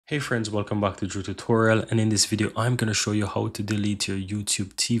Hey friends, welcome back to Drew Tutorial, and in this video I'm going to show you how to delete your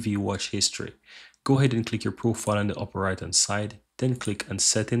YouTube TV watch history. Go ahead and click your profile on the upper right hand side, then click on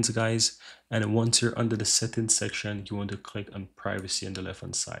settings guys, and once you're under the settings section you want to click on privacy on the left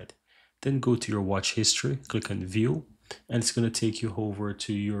hand side. Then go to your watch history, click on view, and it's going to take you over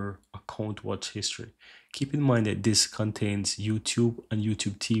to your account watch history. Keep in mind that this contains YouTube and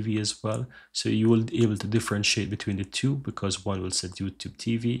YouTube TV as well, so you will be able to differentiate between the two because one will say YouTube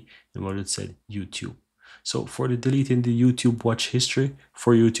TV and one will say YouTube. So for the deleting the YouTube watch history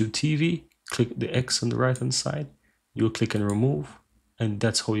for YouTube TV, click the X on the right hand side, you'll click on remove, and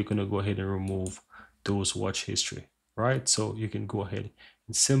that's how you're going to go ahead and remove those watch history, right? So you can go ahead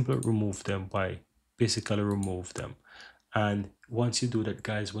and simply remove them by basically remove them. And once you do that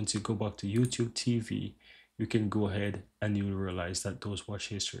guys, once you go back to YouTube TV, you can go ahead and you'll realize that those watch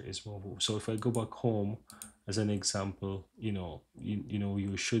history is removed. So if I go back home as an example,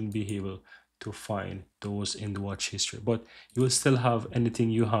 you shouldn't be able to find those in the watch history, but you will still have anything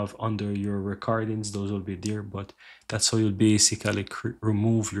you have under your recordings, those will be there, but that's how you'll basically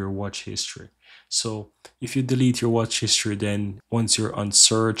remove your watch history. So if you delete your watch history, then once you're on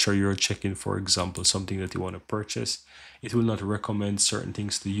search or you're checking, for example, something that you want to purchase, it will not recommend certain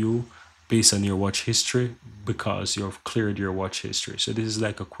things to you based on your watch history because you've cleared your watch history. So this is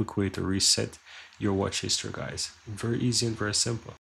like a quick way to reset your watch history guys. Very easy and very simple.